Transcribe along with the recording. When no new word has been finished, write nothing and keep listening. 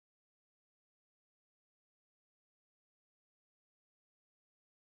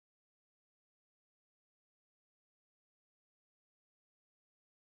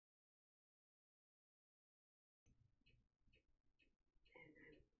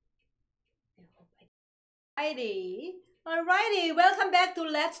Alrighty, welcome back to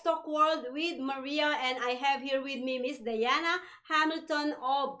Let's Talk World with Maria, and I have here with me Miss Diana Hamilton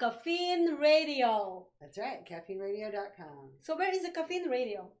of Caffeine Radio. That's right, caffeineradio.com. So where is the Caffeine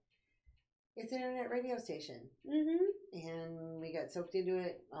Radio? It's an internet radio station. And we got soaked into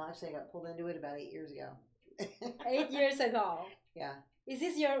it. Well, actually, I got pulled into it about 8 years ago. 8 years ago. Yeah. Is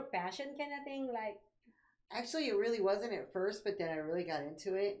this your passion kind of thing? Like, actually, it really wasn't at first, but then I really got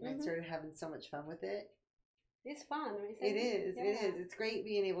into it, and I started having so much fun with it. It's fun, isn't it? It is. Yeah. It is. It's great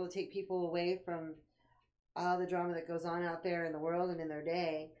being able to take people away from all the drama that goes on out there in the world and in their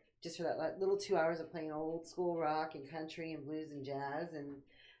day, just for that little 2 hours of playing old school rock and country and blues and jazz, and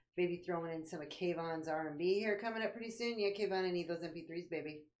maybe throwing in some of Kayvon's R&B here coming up pretty soon. Yeah, Kayvon, I need those MP3s,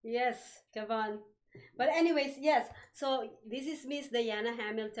 baby. Yes, Kayvon. But anyways, yes. So this is Miss Diana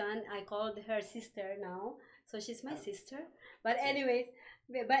Hamilton. I called her sister now, so she's my sister. But anyways,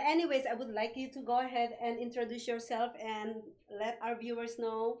 I would like you to go ahead and introduce yourself and let our viewers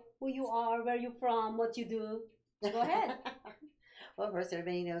know who you are, where you're from, what you do. Go ahead. Well, first,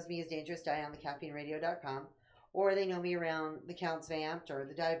 everybody knows me as Dangerous Di on the caffeineradio.com, or they know me around the Counts Vamped or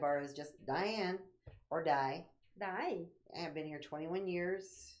the Dive Bar as just Diane or Di. I've been here 21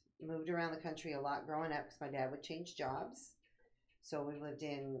 years. Moved around the country a lot growing up because my dad would change jobs. So we've lived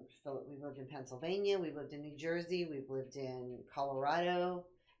in Pennsylvania, we've lived in New Jersey, we've lived in Colorado,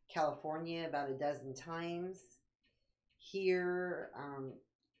 California about a dozen times. Here,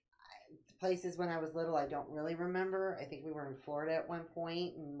 places when I was little I don't really remember. I think we were in Florida at one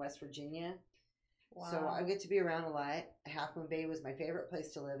point, in West Virginia. Wow. So I get to be around a lot. Half Moon Bay was my favorite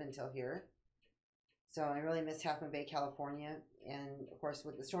place to live until here. So I really miss Half Moon Bay, California. And, of course,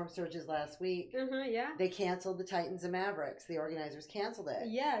 with the storm surges last week, they canceled the Titans and Mavericks. The organizers canceled it.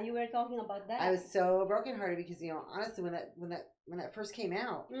 Yeah, you were talking about that. I was so brokenhearted because, honestly, when that first came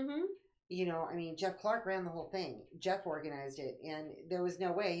out, I mean, Jeff Clark ran the whole thing. Jeff organized it, and there was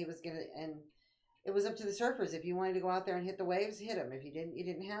no way he was going to. And it was up to the surfers. If you wanted to go out there and hit the waves, hit them. If you didn't, you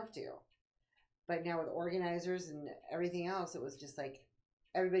didn't have to. But now with organizers and everything else, it was just like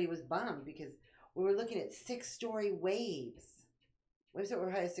everybody was bummed because we were looking at 6-story waves. Waves that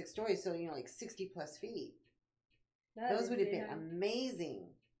were high as 6 stories, so like 60 plus feet. Those would have been amazing.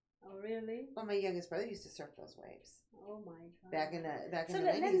 Oh, really? Well, my youngest brother used to surf those waves. Oh my God! Back in the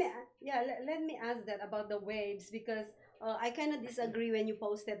 90s. Let me ask that about the waves because I kind of disagree when you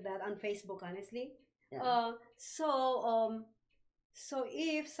posted that on Facebook. Honestly, yeah. So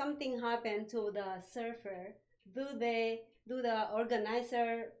if something happened to the surfer, do the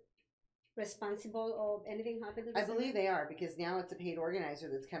organizer responsible of anything happen to the surfer? I believe they are, because now it's a paid organizer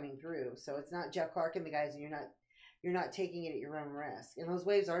that's coming through. So it's not Jeff Clark and the guys, and you're not taking it at your own risk. And those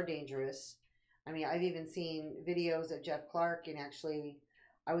waves are dangerous. I mean, I've even seen videos of Jeff Clark, and actually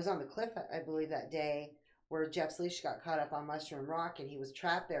I was on the cliff, I believe, that day where Jeff's leash got caught up on Mushroom Rock, and he was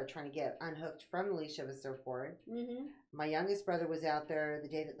trapped there trying to get unhooked from the leash of a surfboard. My youngest brother was out there the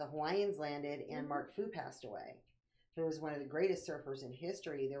day that the Hawaiians landed, and Mark Fu passed away. Who was one of the greatest surfers in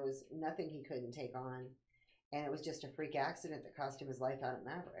history. There was nothing he couldn't take on. And it was just a freak accident that cost him his life out at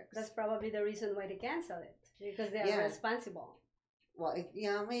Mavericks. That's probably the reason why they canceled it. Because they are responsible. Well,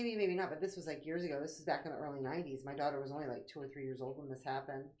 maybe, maybe not. But this was like years ago. This was back in the early 90s. My daughter was only like 2 or 3 years old when this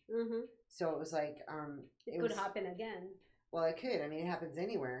happened. So it was like... it could happen again. Well, it could. I mean, it happens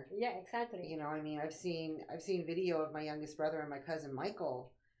anywhere. Yeah, exactly. I mean, I've seen video of my youngest brother and my cousin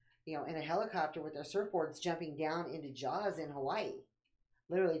Michael... in a helicopter with their surfboards jumping down into Jaws in Hawaii.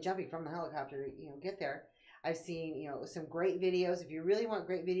 Literally jumping from the helicopter to, get there. I've seen, some great videos. If you really want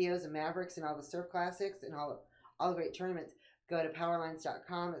great videos of Mavericks and all the surf classics and all the great tournaments, go to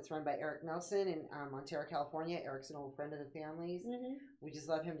powerlines.com. It's run by Eric Nelson in Montero, California. Eric's an old friend of the family's. We just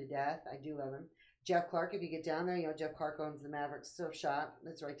love him to death. I do love him. Jeff Clark, if you get down there, Jeff Clark owns the Mavericks Surf Shop.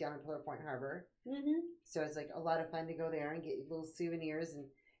 That's right down in Pillar Point Harbor. So it's like a lot of fun to go there and get little souvenirs, and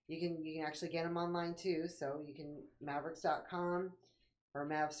you can actually get them online too. So you can mavericks.com or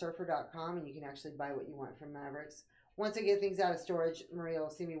mavsurfer.com, and you can actually buy what you want from Mavericks. Once I get things out of storage, Maria will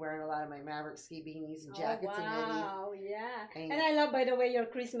see me wearing a lot of my Mavericks ski beanies and jackets and hoodies. Wow, yeah. And I love, by the way, your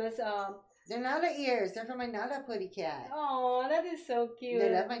Christmas. They're Nala ears. They're from my Nala putty cat. Oh, that is so cute.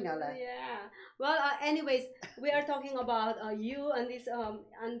 They love my Nala. Yeah. Well, anyways, we are talking about you on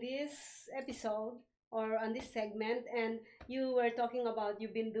this episode. Or on this segment, and you were talking about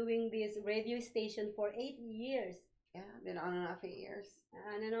you've been doing this radio station for 8 years. Yeah, I've been on and off 8 years.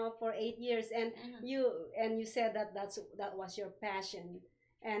 On and off for 8 years, and you said that was your passion.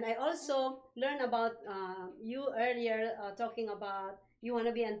 And I also learned about you earlier talking about you want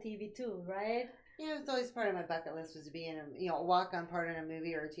to be on TV too, right? Yeah, it's always part of my bucket list was to be in a walk on part in a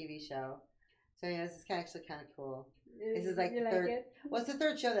movie or a TV show. So yeah, this is actually kind of cool. You- This is like you the like third. it? Well, it's the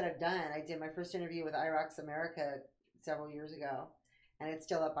third show that I've done. I did my first interview with IROX America several years ago, and it's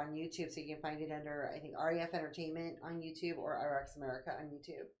still up on YouTube, so you can find it under I think REF Entertainment on YouTube or IROX America on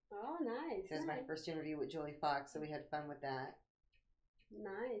YouTube. Oh, nice. It was my Nice. first interview with Julie Fox, so we had fun with that.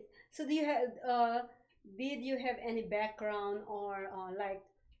 Nice. So did you have any background or like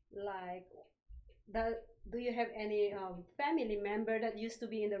that? Do you have any family member that used to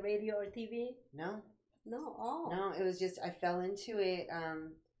be in the radio or TV? No, No. Oh. no, it was just I fell into it.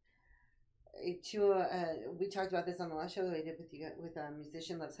 We talked about this on the last show that I did with you with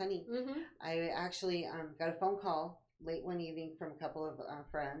musician Loves Honey. Mm-hmm. I actually got a phone call late one evening from a couple of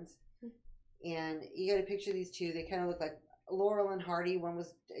friends, and you got to picture these two. They kind of look like Laurel and Hardy. One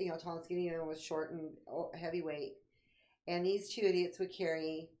was tall and skinny, the other one was short and heavyweight. And these two idiots would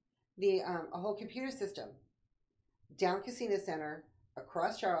carry a whole computer system down Casino Center,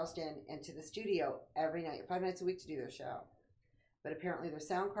 across Charleston, and to the studio every night, 5 nights a week to do their show. But apparently their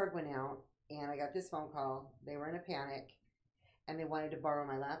sound card went out, and I got this phone call. They were in a panic, and they wanted to borrow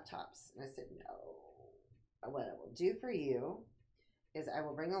my laptops. And I said, no. What I will do for you is I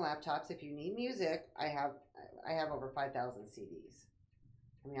will bring the laptops. If you need music, I have over 5,000 CDs.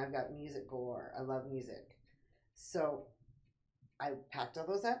 I mean, I've got music galore. I love music. So I packed all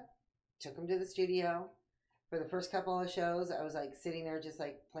those up, took them to the studio. For the first couple of shows, I was like sitting there just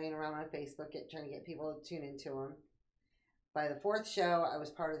like playing around on Facebook, trying to get people to tune into them. By the fourth show, I was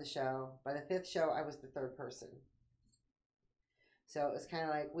part of the show. By the fifth show, I was the third person. So it was kind of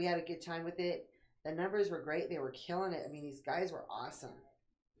like we had a good time with it. The numbers were great. They were killing it. I mean, these guys were awesome.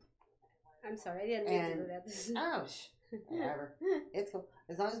 I'm sorry, I didn't mean to do that. Oh, whatever. It's cool.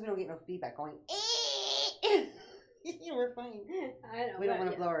 As long as we don't get no feedback going, we're fine. I know. We don't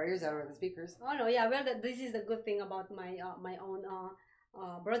want to blow our ears out over the speakers. Oh no, yeah. Well, this is the good thing about my my own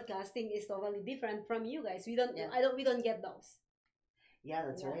broadcasting is totally different from you guys. We don't. Yeah. We don't get those. Yeah,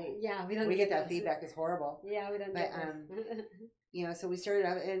 that's right. Yeah, we don't. We get that those. feedback. It's horrible. Yeah, we don't But, get those. So we started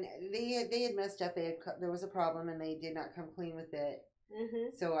out, and they had messed up. There was a problem, and they did not come clean with it.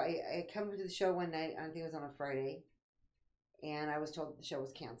 Mm-hmm. So I come to the show one night. I think it was on a Friday, and I was told that the show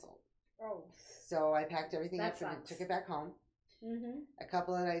was canceled. Oh. So I packed everything That up and sucks. took it back home. Mm-hmm. A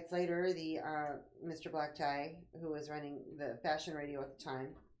couple of nights later, the Mr. Black Tie, who was running the fashion radio at the time,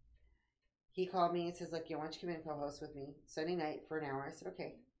 he called me and says, "Look, why don't you come in and co-host with me Sunday night for an hour?" I said,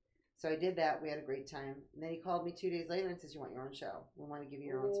 "Okay." So I did that. We had a great time. And then he called me 2 days later and says, "You want your own show? We want to give you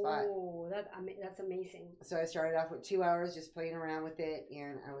your own spot." Oh, that's amazing. So I started off with 2 hours just playing around with it,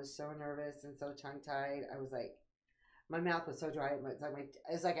 and I was so nervous and so tongue-tied. I was like, my mouth was so dry.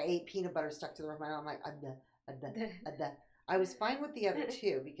 It's like I ate peanut butter stuck to the roof of my mouth. I'm like, I was fine with the other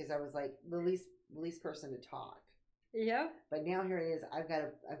two because I was like the least person to talk. Yeah. But now here it is. I've got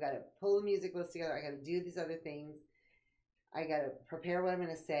to pull the music list together. I got to do these other things. I got to prepare what I'm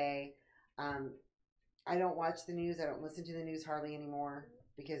going to say. I don't watch the news. I don't listen to the news hardly anymore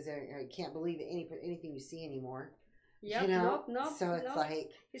because I can't believe anything you see anymore. Yep. Nope. So it's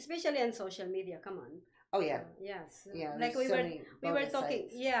like, especially on social media. Come on. oh yeah. Yes. Yeah. Like we were talking.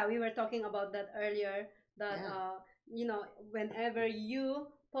 Sites. Yeah, we were talking about that earlier. That whenever you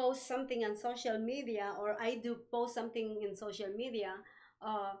post something on social media, or I do post something in social media,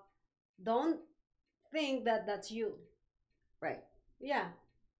 don't think that that's you. Right. Yeah.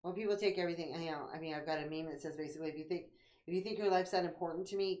 Well, people take everything. I mean, I've got a meme that says basically, if you think your life's that important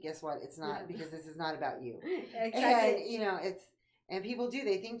to me, guess what? It's not, because this is not about you. Exactly. And and people do.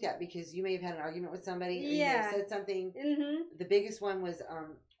 They think that because you may have had an argument with somebody, or you may Yeah. have said something. Mm-hmm. The biggest one was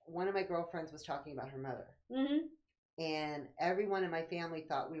one of my girlfriends was talking about her mother, Mm-hmm. and everyone in my family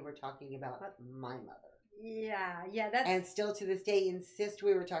thought we were talking about my mother. Yeah. That's And still to this day insist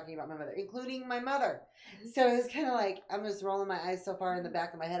we were talking about my mother, including my mother. So it was kind of like, I'm just rolling my eyes so far in the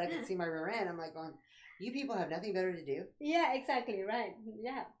back of my head I can see my rear end. I'm like going, you people have nothing better to do. Yeah, exactly, right.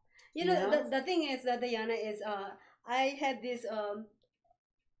 Yeah. You You know, know? the thing is that Diana is I had this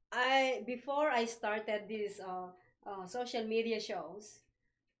before I started these social media shows,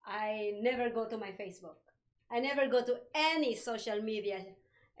 I never go to my Facebook. I never go to any social media,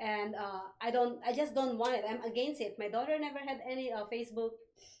 and I just don't want it. I'm against it. My daughter never had any Facebook.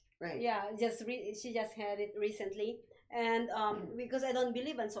 Right. Yeah, she just had it recently, and because I don't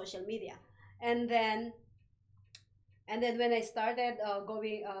believe on social media, and then when I started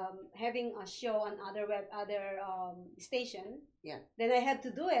going having a show on other station, Yeah. then I had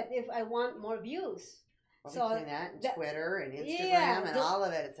to do it if I want more views. Well, So between that and Twitter and Instagram yeah, and so- all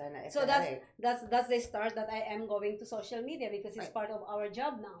of it, it's So a headache. that's the start that I am going to social media because it's Right. part of our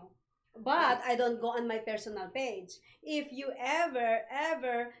job now. but I don't go on my personal page. If you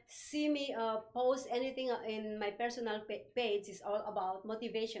ever see me post anything in my personal page, it's all about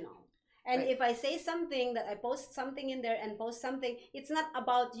motivational. And Right. if I say something, that I post something in there and post something, it's not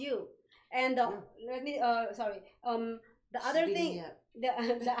about you. And No. let me sorry the She's other beating me thing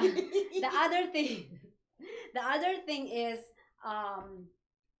up. the other thing the other thing is um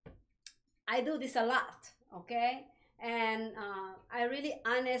I do this a lot, okay? And I really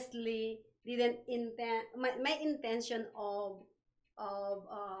honestly didn't intend my intention of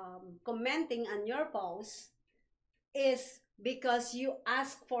commenting on your post is because you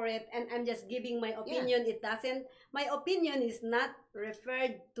asked for it, and I'm just giving my opinion. It doesn't, my opinion is not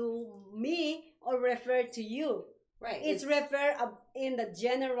referred to me or referred to you. Right. It's referred in the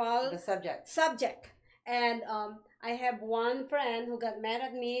general the subject. And I have one friend who got mad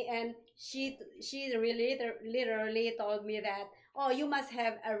at me, and she really literally told me that, oh, you must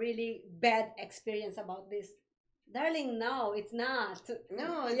have a really bad experience about this. Darling, no, it's not.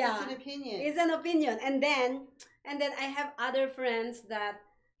 No, it's Yeah, just an opinion. it's an opinion. And then I have other friends that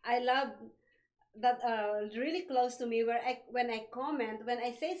I love, that are really close to me, where when I comment, when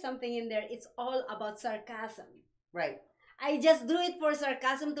I say something in there, it's all about sarcasm. Right. I just do it for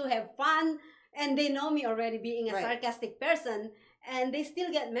sarcasm, to have fun, and they know me already being a Right. sarcastic person, and they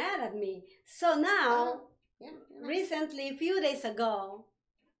still get mad at me. So now, Yeah. recently, a few days ago,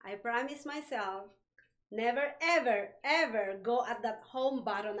 I promised myself never ever go at that home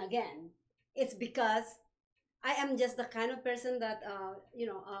button again. It's because I am just the kind of person that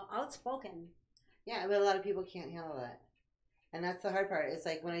outspoken. Yeah, but a lot of people can't handle that. And that's the hard part. It's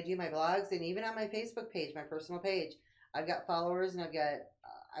like when I do my blogs, and even on my Facebook page, my personal page, I've got followers, and I've got,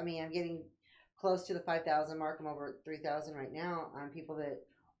 I'm getting close to the 5,000 mark. I'm over at 3,000 right now on people that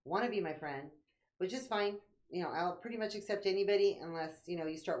want to be my friend, which is fine. I'll pretty much accept anybody unless,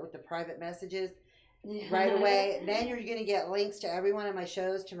 you start with the private messages right away. Then you're going to get links to every one of my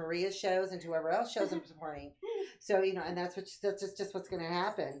shows, to Maria's shows, and to whoever else shows I'm supporting. So, and that's just what's going to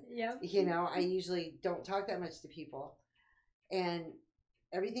happen. Yeah. I usually don't talk that much to people. And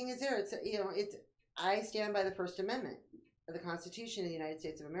everything is there. I stand by the First Amendment of the Constitution of the United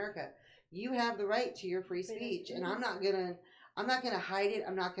States of America. You have the right to your free speech, and I'm not gonna hide it.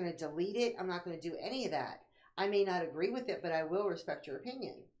 I'm not gonna delete it. I'm not gonna do any of that. I may not agree with it, but I will respect your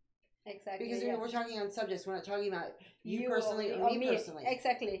opinion. Exactly. Because we're talking on subjects. We're not talking about you personally or me personally.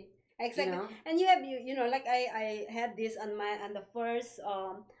 Exactly. And you have like I had this on the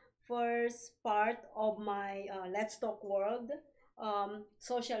first part of my Let's Talk World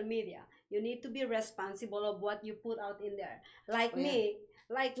social media. You need to be responsible of what you put out in there. Like me,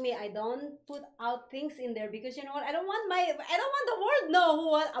 I don't put out things in there because you know what? I don't want the world to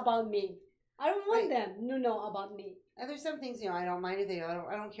know about me. I don't want them to know about me. And there's some things, I don't mind if they know.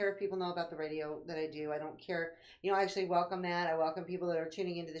 I don't care if people know about the radio that I do. I don't care. I actually welcome that. I welcome people that are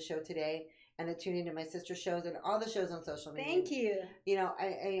tuning into the show today, and that tune into my sister shows and all the shows on social media. Thank you.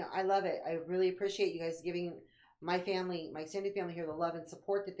 I love it. I really appreciate you guys giving my family, my extended family here, the love and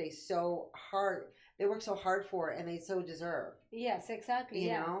support that they work so hard for, and they so deserve. Yes, exactly.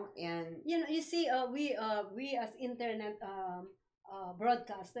 And you see, we as internet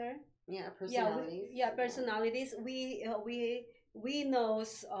broadcaster. Yeah, personalities. Personalities. We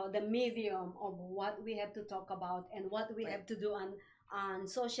knows the medium of what we have to talk about and what we have to do on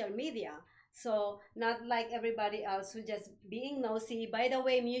social media. So not like everybody else who just being nosy. By the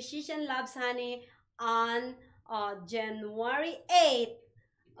way, Musician Loves Honey on January 8th.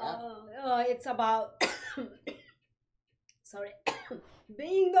 It's about sorry,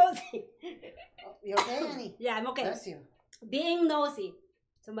 being nosy. You okay, honey? Yeah, I'm okay. Bless you. Being nosy.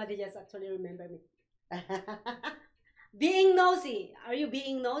 Somebody just actually remember me. Being nosy. Are you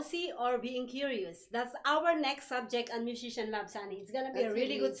being nosy or being curious? That's our next subject on Musician Loves Honey. It's gonna be a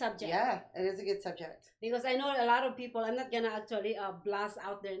really good subject. Yeah, it is a good subject. Because I know a lot of people, I'm not gonna actually blast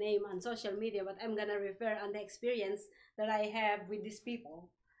out their name on social media, but I'm gonna refer on the experience that I have with these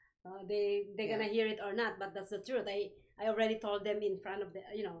people. They're gonna hear it or not, but that's the truth. I already told them in front of the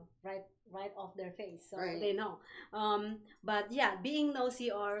right off their face, so they know. But yeah, being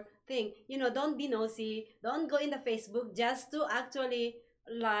nosy or thing, don't be nosy. Don't go in the Facebook just to actually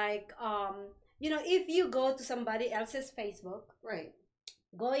if you go to somebody else's Facebook,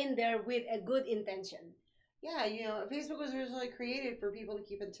 go in there with a good intention. Yeah, Facebook was originally created for people to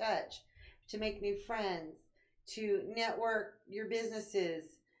keep in touch, to make new friends, to network your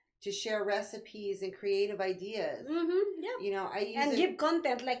businesses, to share recipes and creative ideas. Mm-hmm, yeah. I use give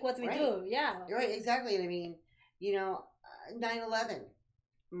content like what we do. Yeah. Right, exactly. And 9/11.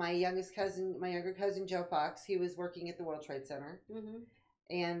 My younger cousin Joe Fox, he was working at the World Trade Center,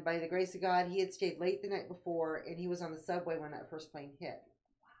 And by the grace of God, he had stayed late the night before, and he was on the subway when that first plane hit.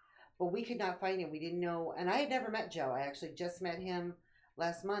 But we could not find him. We didn't know. And I had never met Joe. I actually just met him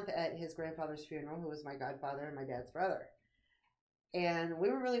last month at his grandfather's funeral, who was my godfather and my dad's brother. And we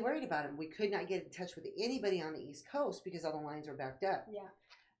were really worried about him. We could not get in touch with anybody on the East Coast because all the lines were backed up. Yeah.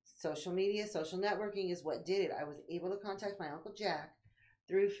 Social media, social networking is what did it. I was able to contact my Uncle Jack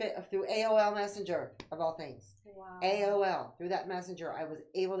through AOL Messenger, of all things. Wow. AOL. Through that messenger, I was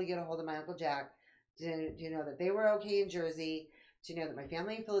able to get a hold of my Uncle Jack to know that they were okay in Jersey, to know that my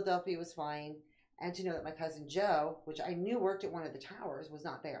family in Philadelphia was fine, and to know that my cousin Joe, which I knew worked at one of the towers, was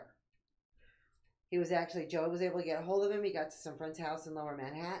not there. Joe was able to get a hold of him. He got to some friend's house in Lower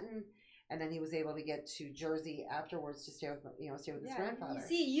Manhattan, and then he was able to get to Jersey afterwards to stay with his grandfather. You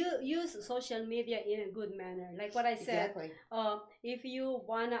see, you use social media in a good manner. Like what I said, exactly. If you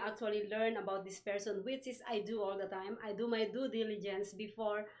wanna actually learn about this person, which is I do all the time, I do my due diligence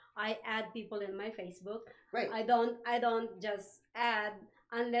before I add people in my Facebook. Right. I don't just add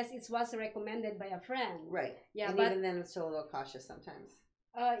unless it was recommended by a friend. Right. Yeah, and but even then, I'm still a little cautious sometimes.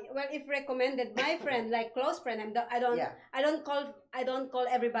 Well, if recommended by friend, like close friend, I don't call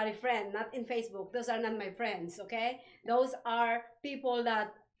everybody friend. Not in Facebook. Those are not my friends. Okay, those are people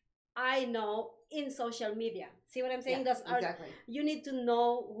that I know in social media. See what I'm saying? Yeah, Those are exactly. You need to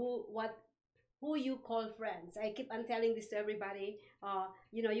know who you call friends. I keep on telling this to everybody.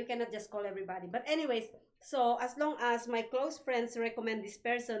 You cannot just call everybody. But anyways, so as long as my close friends recommend this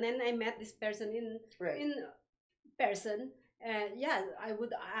person and I met this person in person. I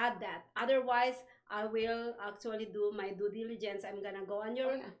would add that. Otherwise, I will actually do my due diligence. I'm gonna go on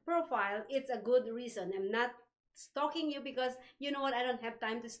your profile. It's a good reason. I'm not stalking you because you know what? I don't have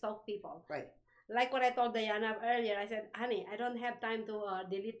time to stalk people. Right. Like what I told Diana earlier. I said, honey, I don't have time to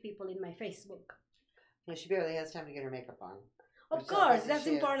delete people in my Facebook. Well, she barely has time to get her makeup on. Of course, that's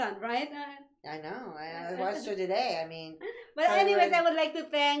important, right? I know. I watched her today. I mean. But anyways, I would like to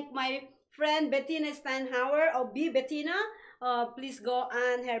thank my friend Bettina Steinhauer of B Bettina. Please go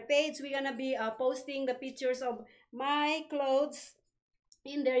on her page. We're gonna be posting the pictures of my clothes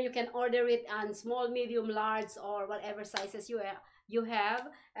in there. You can order it on small, medium, large, or whatever sizes you have.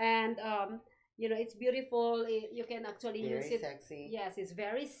 And it's beautiful. You can actually use it. Very sexy. Yes, it's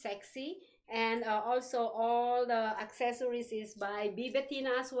very sexy. And also all the accessories is by B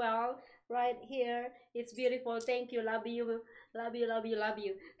Bettina as well. Right here, it's beautiful. Thank you. Love you. Love you. Love you. Love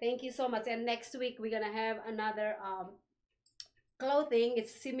you. Thank you so much. And next week we're gonna have another clothing.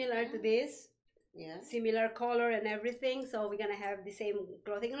 It's similar to this. Yeah. Similar color and everything. So we're gonna have the same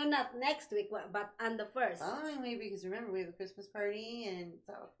clothing. No, not next week, but on the first. Following week, because remember we have a Christmas party and it's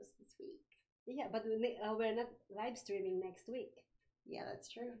all Christmas week. Yeah, but we're not live streaming next week. Yeah, that's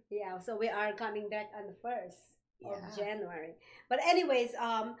true. Yeah, so we are coming back on the 1st of January. But anyways,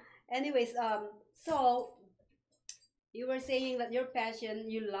 so you were saying that your passion,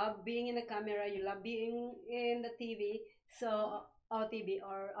 you love being in the camera, you love being in the TV, TV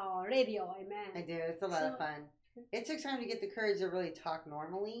or radio, I meant. I do. It's a lot of fun. It took time to get the courage to really talk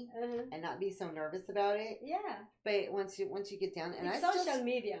normally and not be so nervous about it. Yeah. But once you get down, and it's social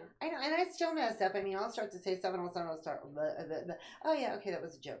media. I know, and I still mess up. I mean, I'll start to say something, all of a sudden I'll start. Oh yeah, okay, that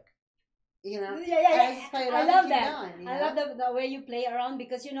was a joke. Yeah. I love that. Going, I love the way you play around,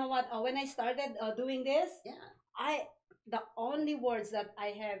 because you know what? When I started doing this, the only words that I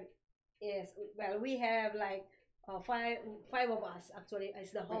have is, well, we have like five of us actually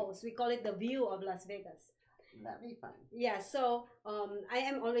as the host. We call it the view of Las Vegas. That'd be fun. Yeah, so I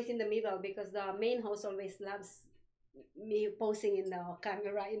am always in the middle because the main host always loves me posing in the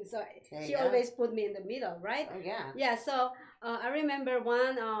camera, and so she always put me in the middle, right? Oh yeah. Yeah, so I remember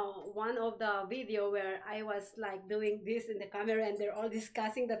one of the video where I was like doing this in the camera and they're all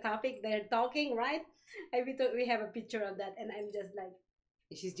discussing the topic, they're talking, right? And we have a picture of that, and I'm just like,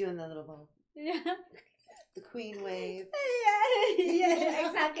 she's doing the little ball. Yeah. The queen wave. Yeah,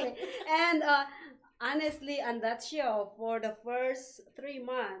 exactly. And honestly, on that show, for the first 3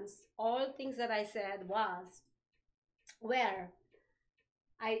 months, all things that I said was,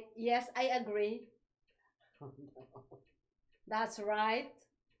 yes, I agree. Oh, no. That's right.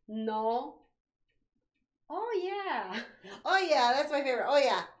 No. Oh, yeah. Oh, yeah, that's my favorite. Oh,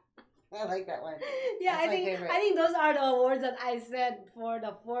 yeah. I like that one. Yeah, I think those are the words that I said for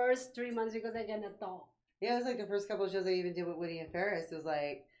the first 3 months because I cannot talk. Yeah, it was like the first couple of shows I even did with Woody and Ferris. It was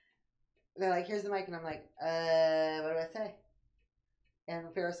like, they're like, here's the mic, and I'm like, what do I say?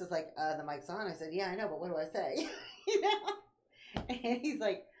 And Ferris was like, the mic's on. I said, yeah, I know, but what do I say? You know? And he's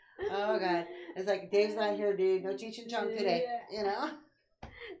like, oh, God. It's like, Dave's not here, dude. No Cheech and Chong today. You know?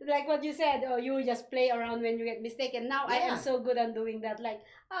 like what you said, oh, you just play around when you get mistaken. Now I am Yeah. so good on doing that. Like,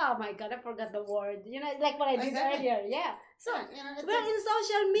 oh my God, I forgot the word. You know, like what I did Exactly. earlier. Yeah. So Yeah, you know, it's we're like, in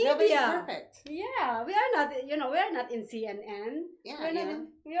social nobody's media. perfect. Yeah, we are not. You know, we are not in CNN. Yeah, We're you not. know. In,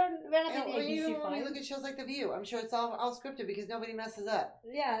 we're not And in or even ABC when we Five. look at shows like The View, I'm sure it's all scripted because nobody messes up.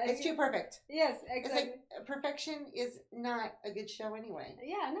 Yeah, It's too perfect. Yes, It's exactly. like perfection is not a good show anyway.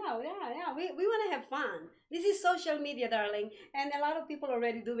 Yeah, no, yeah. We want to have fun. This is social media, darling, and a lot of people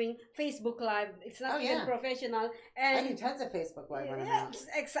already doing Facebook Live. It's not Oh, even yeah. professional. I And do tons of Facebook Live when I'm yeah, out.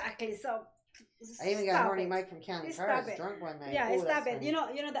 exactly. So I even got stop horny it. Mike from County Stop Cars it. drunk one night. Yeah, Ooh, stop that's it. funny. You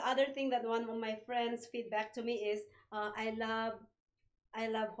know the other thing that one of my friends feedback to me is, I love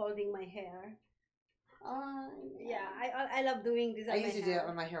holding my hair. Yeah, I love doing this. I on used my to do hair. that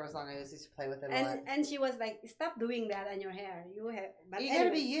when my hair was long. I used to play with it a lot. And she was like, stop doing that on your hair. You have, but You gotta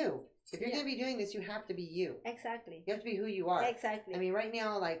be anyway, you. If you're Yeah. gonna be doing this, you have to be you. exactly, You have to be who you are. exactly. I mean, right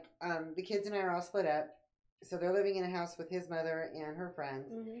now, like, the kids and I are all split up. So they're living in a house with his mother and her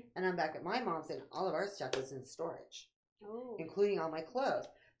friends. Mm-hmm. And I'm back at my mom's, and all of our stuff is in storage, Oh. including all my clothes.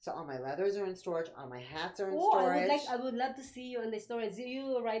 So all my leathers are in storage. All my hats are in Oh, storage. I would love to see you on the storage. Do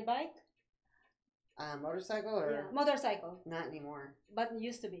you ride bike? Motorcycle or Yeah, motorcycle, not anymore? but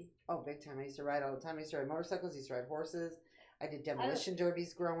used to be. Oh, big time. I used to ride all the time. I used to ride motorcycles. I used to ride horses. I did demolition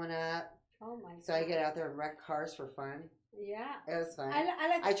derbies growing up. Oh my God. So I get out there and wreck cars for fun. Yeah. It was fun. I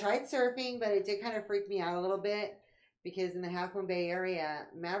like. I tried surfing, but it did kind of freak me out a little bit because in the Half Moon Bay area,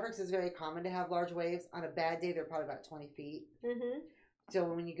 Mavericks is very common to have large waves. On a bad day, they're probably about 20 feet. Mm-hmm. So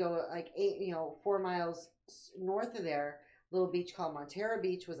when you go like 4 miles north of there, a little beach called Montero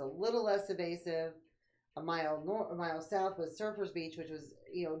Beach was a little less evasive. A mile south was Surfers Beach, which was,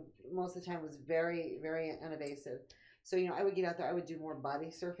 most of the time was very, very unevasive. So, I would get out there. I would do more body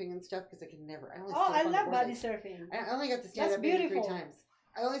surfing and stuff because I could never. I love body surfing. I only got to stand That's up maybe beautiful. 3 times.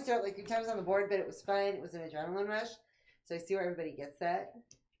 I only stood up like 3 times on the board, but it was fun. It was an adrenaline rush. So I see where everybody gets that.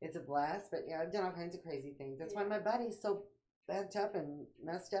 It's a blast. But yeah, I've done all kinds of crazy things. That's why my body's so bent up and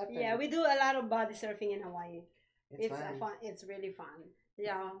messed up. Yeah, we do a lot of body surfing in Hawaii. It's fun. Fun. It's really fun.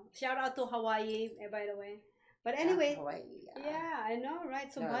 Yeah. Shout out to Hawaii, by the way. But anyway, Hawaii, yeah, I know,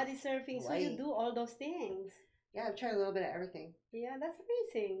 right? So No, body surfing. Hawaii. So you do all those things. Yeah, I've tried a little bit of everything. Yeah, that's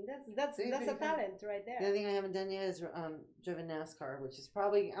amazing. That's It's a pretty fun. talent right The there. other thing I haven't done yet is driven NASCAR, which is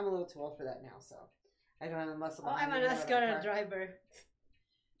probably, I'm a little too old for that now, so I don't have the muscle. Oh, I'm behind a me to drive NASCAR car. driver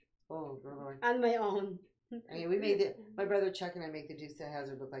Oh, good Lord. on my own. I mean, we made it. My brother Chuck and I make the Dukes of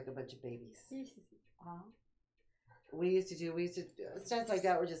Hazzard look like a bunch of babies. Aw. We used to stunts like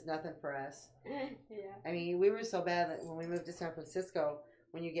that were just nothing for us. Yeah. I mean, we were so bad that when we moved to San Francisco,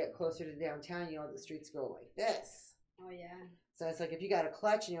 when you get closer to downtown, the streets go like this. Oh yeah. So it's like if you got a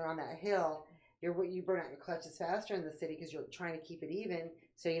clutch and you're on that hill, you burn out your clutches faster in the city because you're trying to keep it even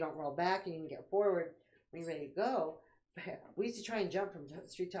so you don't roll back and you can get forward when you're ready to go. We used to try and jump from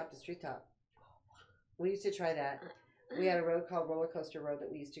street top to street top. We used to try that. We had a road called Roller Coaster Road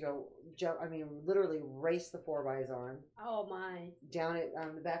that we used to go jump. I mean, literally race the 4x on. Oh my. Down at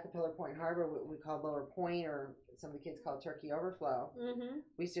the back of Pillar Point Harbor, we called Lower Point, or some of the kids called Turkey Overflow. Mm-hmm.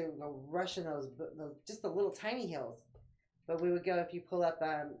 We used to go rushing those just the little tiny hills. But we would go, if you pull up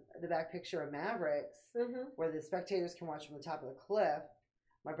the back picture of Mavericks, Mm-hmm. where the spectators can watch from the top of the cliff.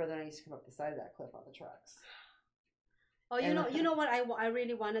 My brother and I used to come up the side of that cliff on the trucks. Oh, you know what I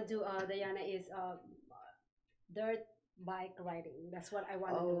really want to do, Diana, is dirt bike riding. That's what I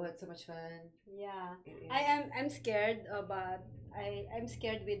want to do. Oh, it's so much fun. Yeah. It is. I'm scared, but I'm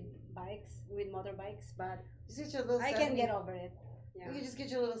scared with motorbikes, but Just get your little I 70. can get over it. Yeah. You can just get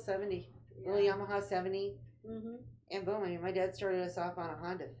your little 70. Yeah. Little Yamaha 70. Mm-hmm. And boom, I mean, my dad started us off on a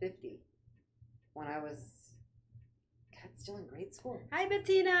Honda 50 when I was, still in grade school. Hi,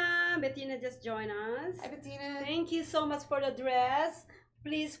 Bettina. Bettina just joined us. Hi, Bettina. Thank you so much for the dress.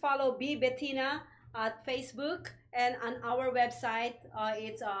 Please follow B Bettina at Facebook and on our website.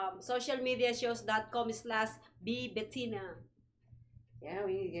 It's socialmediashows.com/B Bettina. Yeah,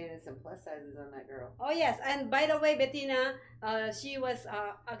 we need to get in some plus sizes on that girl. Oh yes, and by the way, Bettina, she was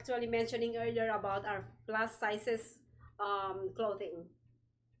actually mentioning earlier about our plus sizes clothing.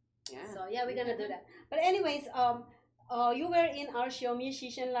 Yeah. So yeah, we're gonna do that. But anyways, you were in our show,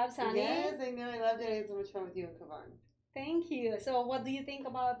 Musician Loves Honey. Yes, I know. I loved it. I had so much fun with you and Kavan. Thank you. So what do you think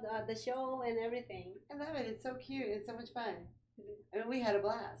about the show and everything? I love it. It's so cute. It's so much fun. I mean, we had a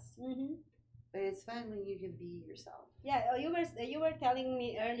blast. Mm-hmm. But it's fun when you can be yourself. Yeah, you were telling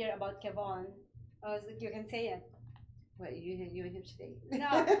me earlier about Kevon. So you can say it. What, you and him should date?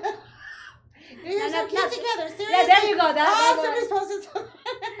 No. You're so cute together. Seriously. Yeah, there you go. Somebody's posted something.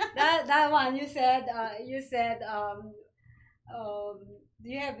 That one you said um,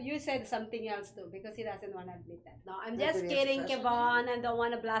 you said something else too because he doesn't want to admit that. No, I'm That's just a kidding, expression. Kevon. I don't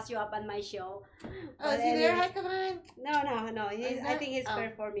want to blast you up on my show. Oh, is he there? Hi, come on. No. Is I that- think he's oh.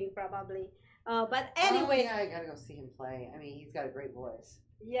 performing probably. But Oh, anyways, yeah, I gotta go see him play. I mean, he's got a great voice.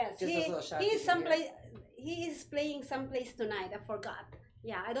 yes, Just those little shots he you is can someplace. He is playing someplace tonight. I forgot.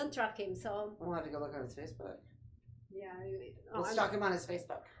 Yeah, I don't track him, so We'll have to go look on his Facebook. yeah. We'll stalk him on his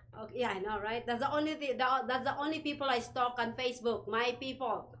Facebook. Okay, yeah, I know, right? That's the only thing. That's the only people I stalk on Facebook. My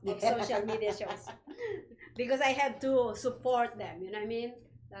people of social media shows, because I have to support them. You know what I mean?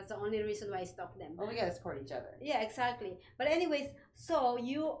 That's the only reason why I stalk them. Well, we gotta support each other. Yeah, exactly. But anyways, so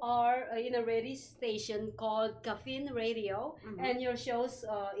you are in a radio station called Caffeine Radio, Mhm. and your shows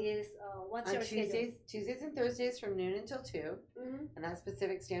is what's On your Tuesdays and Thursdays from noon until 2, schedule? and that's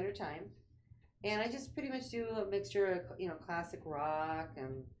Pacific Standard Time. And I just pretty much do a mixture of, classic rock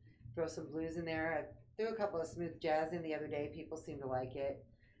and throw some blues in there. I threw a couple of smooth jazz in the other day. People seem to like it.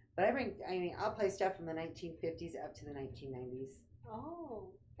 But I'll play stuff from the 1950s up to the 1990s.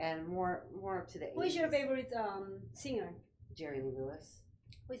 Oh, And more up to the 80s. who is your favorite singer? Jerry Lee Lewis.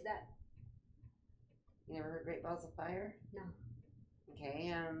 Who is that? You never heard Great Balls of Fire? No,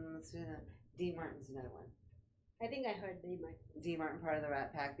 Okay, Dean Martin's another one. I think I heard they might. Dean Martin, part of the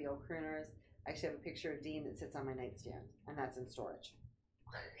Rat Pack, the old crooners. I actually have a picture of Dean that sits on my nightstand, and that's in storage.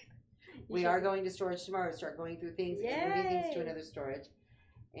 We are going to storage tomorrow. Start going through things and moving things to Yay. another storage,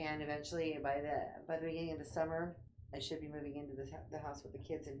 and eventually by the beginning of the summer, I should be moving into the house with the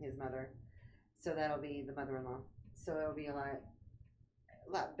kids and his mother. So that'll be the mother-in-law. So it'll be a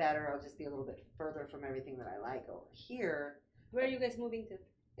lot better. I'll just be a little bit further from everything that I like over here. Where are you guys moving to?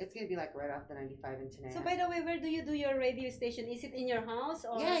 It's gonna be like right off the 95 in Tenaya. So by the way, where do you do your radio station? Is it in your house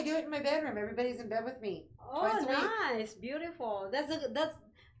or? Yeah, I do it in my bedroom. Everybody's in bed with me. Oh, twice a week. nice, beautiful. That's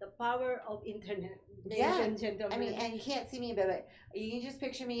the power of internet, ladies Yeah. and gentlemen. I mean, and you can't see me in bed, but you can just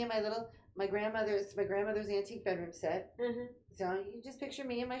picture me in my grandmother's antique bedroom set. Mhm. So you can just picture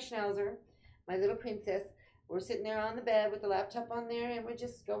me and my schnauzer, my little princess. We're sitting there on the bed with the laptop on there, and we're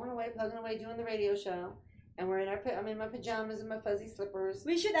just going away, plugging away, doing the radio show. And I'm in my pajamas and my fuzzy slippers.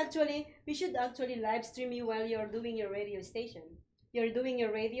 we should actually live stream you while you're doing your radio station. You're doing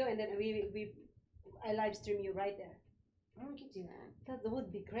your radio, and then I live stream you right there. Oh, we can do that. That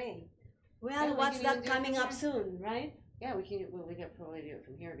would be great. Well, Yeah, we what's can that even do it coming from up soon, right? Yeah, we can. Well, we can probably do it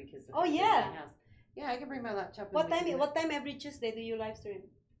from here because. Oh, it's in yeah. my house. Yeah, I can bring my laptop. and What we can time? do What time every Tuesday do you live stream?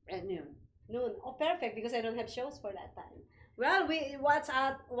 it at noon? Noon. Oh, perfect, because I don't have shows for that time. Well,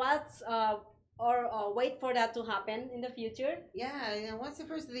 wait for that to happen in the future. Yeah, once the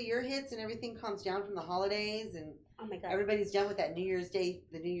first of the year hits and everything calms down from the holidays and Oh my God. everybody's done with that New Year's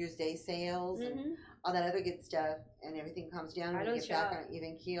Day sales and Mhm. all that other good stuff, and everything calms down I and don't we get back shop. on an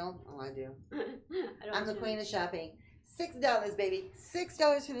even keel. Oh, I do. I don't I'm the know. queen of shopping. $6, baby.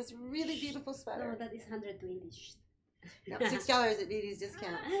 $6 for this really beautiful No, sweater. that is 120. No, $6 at Dee Dee's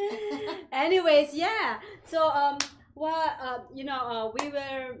discount. Anyways, yeah. So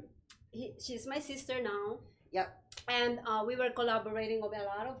she's my sister now. Yep. And we were collaborating on a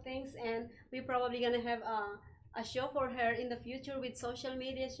lot of things, and we're probably gonna have a show for her in the future with social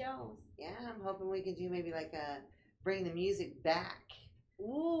media shows. Yeah, I'm hoping we can do maybe like bring the music back.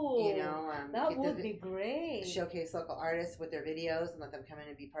 Ooh, that get would the- be great. Showcase local artists with their videos and let them come in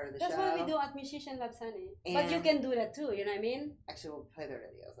and be part of the That's show. what we do at Musician Lab Sunny. But you And- can do that too, you know what I mean? Actually, we'll play their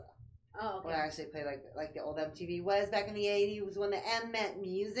videos though. Oh, okay. We'll actually play like the old MTV was back in the 80s when the M meant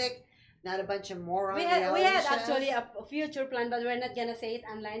music, not a bunch of moron We had reality shows. actually a future plan, but we're not gonna say it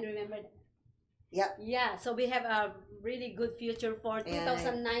online. Remember? Yep. Yeah. So we have a really good future for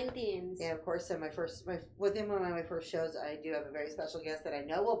 2019. Yeah, of course. So within one of my first shows, I do have a very special guest that I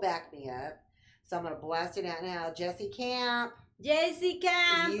know will back me up. So I'm gonna blast it out now, Jesse Camp. JC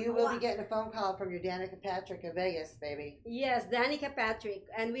Camp. You will be getting a phone call from your Danica Patrick of Vegas, baby. Yes, Danica Patrick,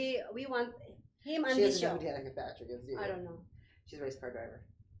 and we want him on She this doesn't know show. who Danica Patrick is, do you? I don't know. She's a race car driver.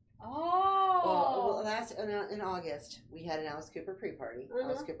 Oh. Well, in August, we had an Alice Cooper pre-party. Uh-huh.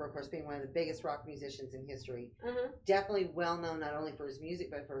 Alice Cooper, of course, being one of the biggest rock musicians in history. Uh-huh. Definitely well known not only for his music,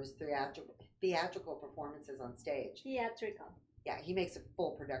 but for his theatrical performances on stage. Theatrical. Yeah, he makes a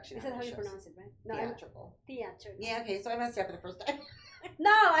full production. Is out that of how you shows. pronounce it, right? No, Theatrical. theatrical. Yeah, okay, so I messed up the first time.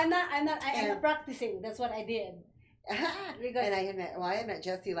 No, I'm not. I'm And- not practicing. That's what I did. Because- And I had met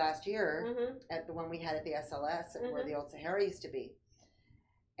Jesse last year Mhm. at the one we had at the SLS where Mhm. the old Sahara used to be.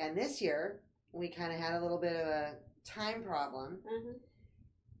 And this year, we kind of had a little bit of a time problem. Mhm.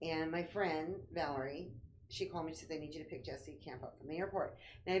 And my friend, Valerie, she called me. She said, I need you to pick Jesse Camp up from the airport.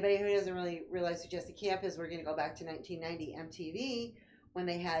 Now, anybody who doesn't really realize who Jesse Camp is, we're going to go back to 1990 MTV when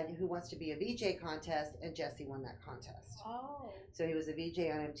they had Who Wants to Be a VJ contest, and Jesse won that contest. Oh. So he was a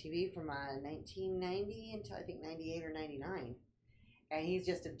VJ on MTV from 1990 until I think 98 or 99. And he's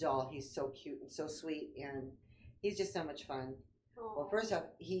just a doll. He's so cute and so sweet, and he's just so much fun. Oh. Well, first off,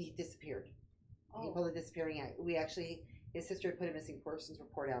 he disappeared. He pulled a disappearing act. His sister put a missing persons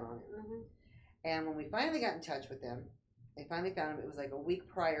report out on him. And when we finally got in touch with them, they finally found him. It was like a week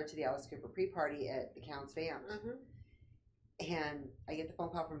prior to the Alice Cooper pre-party at the Count's Vamps. And I get the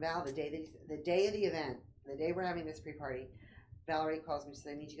phone call from Val the day of the event, the day we're having this pre-party. Valerie calls me. She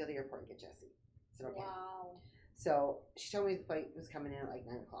said, "I need you to go to the airport and get Jesse." I said, "Okay." Wow. So she told me the flight was coming in at like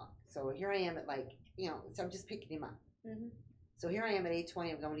 9 o'clock. So here I am at so I'm just picking him up. So here I am at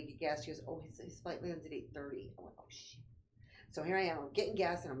 8:20. I'm going to get gas. She goes, "Oh, his flight lands at 8:30. I went, "Oh, shit." So here I am. I'm getting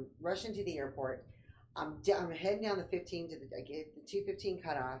gas and I'm rushing to the airport. I'm heading down the 15 to I get the 2:15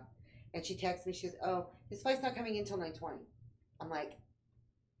 cutoff. And she texts me. She goes, "Oh, his flight's not coming in until 9:20. I'm like,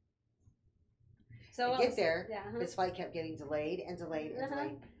 so I get there. His flight kept getting delayed and delayed and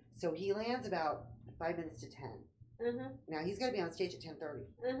delayed. So he lands about 5 minutes to 10. Now he's got to be on stage at 10:30.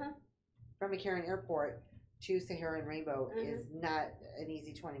 From McCarran Airport to Sahara and Rainbow is not an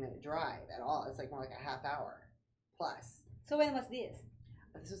easy 20-minute drive at all. It's like more like a half hour plus. So when was this?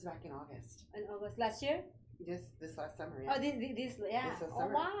 This was back in August. In August last year? This last summer. Yeah. Oh, this last summer.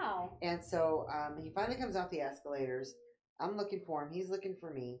 Oh, wow. And so he finally comes off the escalators. I'm looking for him. He's looking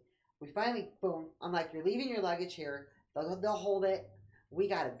for me. We finally, boom. I'm like, "You're leaving your luggage here. They'll hold it. We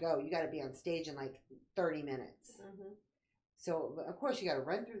got to go. You got to be on stage in like 30 minutes. So, of course, you got to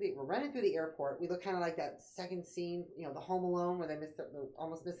we're running through the airport. We look kind of like that second scene, the Home Alone where they're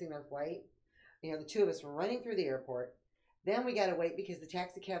almost missing their flight. The two of us were running through the airport. Then we got to wait because the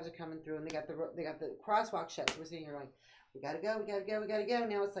taxi cabs are coming through and they got the crosswalk shut. So we're sitting here going, "We got to go, we got to go, we got to go."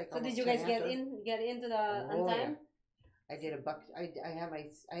 Now it's like, so did you guys get into the on time? Yeah. I did a buck. I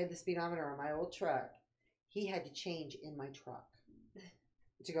had the speedometer on my old truck. He had to change in my truck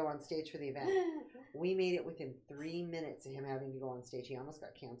to go on stage for the event. We made it within 3 minutes of him having to go on stage. He almost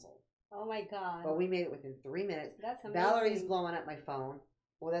got canceled. Oh my God. But we made it within 3 minutes. That's amazing. Valerie's blowing up my phone.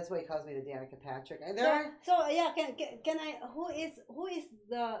 Well, that's why he calls me the Danica Patrick. So yeah, can I? Who is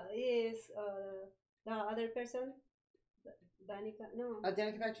the other person? Danica? No.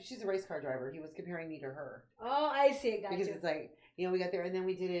 Danica Patrick. She's a race car driver. He was comparing me to her. Oh, I see. Gotcha. Because it's like, we got there and then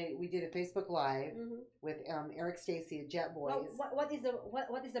we did a Facebook Live with Eric Stacy at Jet Boys. What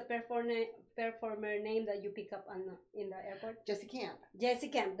is the performer name that you pick up in the airport? Jessie Camp. Jessie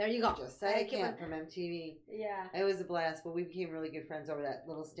Camp. There you go. Jessie Camp from MTV. Yeah. It was a blast, but we became really good friends over that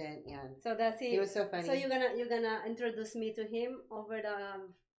little stint, and so that's it. He was so funny. So you're gonna introduce me to him over the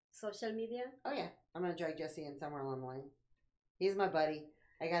social media? Oh yeah, I'm gonna drag Jesse in somewhere along the line. He's my buddy.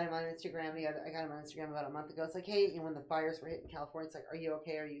 I got him on Instagram. I got him on Instagram about a month ago. It's like, "Hey, when the fires were hitting California, it's like, are you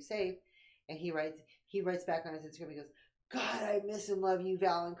okay? Are you safe?" And he writes back on his Instagram. He goes, "God, I miss and love you,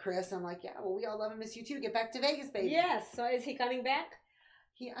 Val and Chris." I'm like, "Yeah, well, we all love and miss you too. Get back to Vegas, baby." Yes. So is he coming back?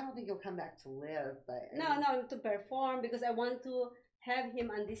 I don't think he'll come back to live, but no, to perform, because I want to have him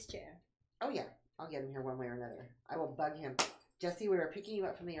on this chair. Oh yeah, I'll get him here one way or another. I will bug him. Jesse, we are picking you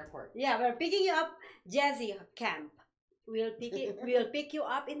up from the airport. Yeah, we're picking you up, Jessie Camp. We'll pick you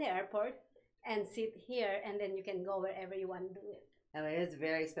up in the airport and sit here, and then you can go wherever you want to do it. And it is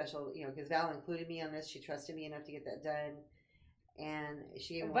very special, because Val included me on this. She trusted me enough to get that done, and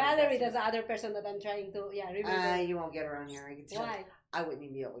she. Valerie, that's the other person that I'm trying to remember. You won't get her on here. I can tell. Why? I wouldn't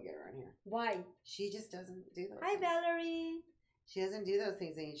even be able to get her on here. Why? She just doesn't do those. Hi, things. Valerie. She doesn't do those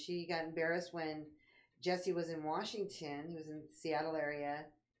things. And she got embarrassed when Jesse was in Washington. He was in the Seattle area,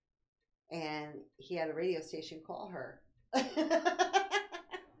 and he had a radio station call her.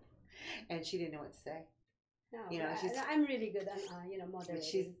 And she didn't know what to say. No, I'm really good on moderating.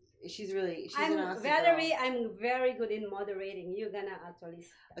 She's an awesome Valerie, girl. I'm very good in moderating. You're gonna actually.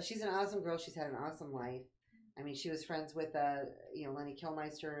 She's an awesome girl. She's had an awesome life. I mean, she was friends with Lenny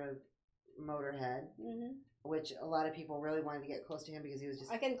Kilmeister of Motorhead, which a lot of people really wanted to get close to him because he was just.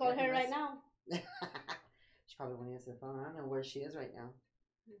 I can call her right now. She probably won't answer the phone. I don't know where she is right now.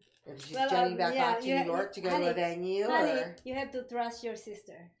 If she's jetting back off to New York to go to a venue, you have to trust your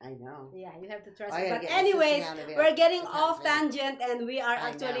sister. I know. Yeah, you have to trust her. But anyways, we're getting off tangent, and we are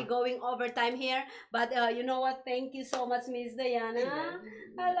actually going overtime here. But you know what? Thank you so much, Miss Diana.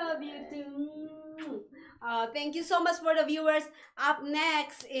 I love you too. Thank you so much for the viewers. Up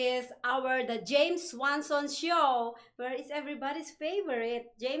next is the James Swanson Show, where is everybody's favorite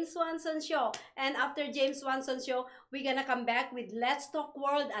James Swanson Show. And after James Swanson Show, we're gonna come back with Let's Talk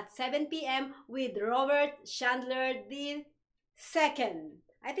World at 7 p.m. with Robert Chandler II.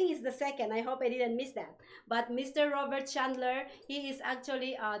 I think he's the second. I hope I didn't miss that. But Mr. Robert Chandler, he is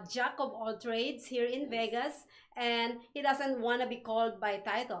actually a jack of all trades here in Vegas, and he doesn't want to be called by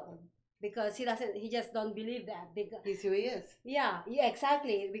title because he just don't believe that. Because He's who he is. yeah,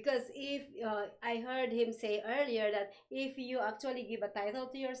 exactly. Because if I heard him say earlier that if you actually give a title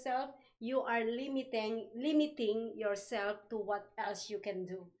to yourself, you are limiting yourself to what else you can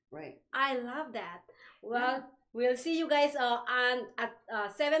do. Right. I love that. Well, we'll see you guys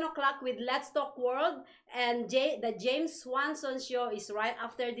at 7 o'clock with Let's Talk World, and the James Swanson show is right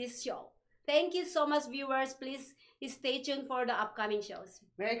after this show. Thank you so much, viewers. Please stay tuned for the upcoming shows.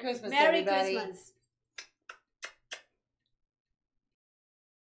 Merry Christmas, Merry everybody. Christmas.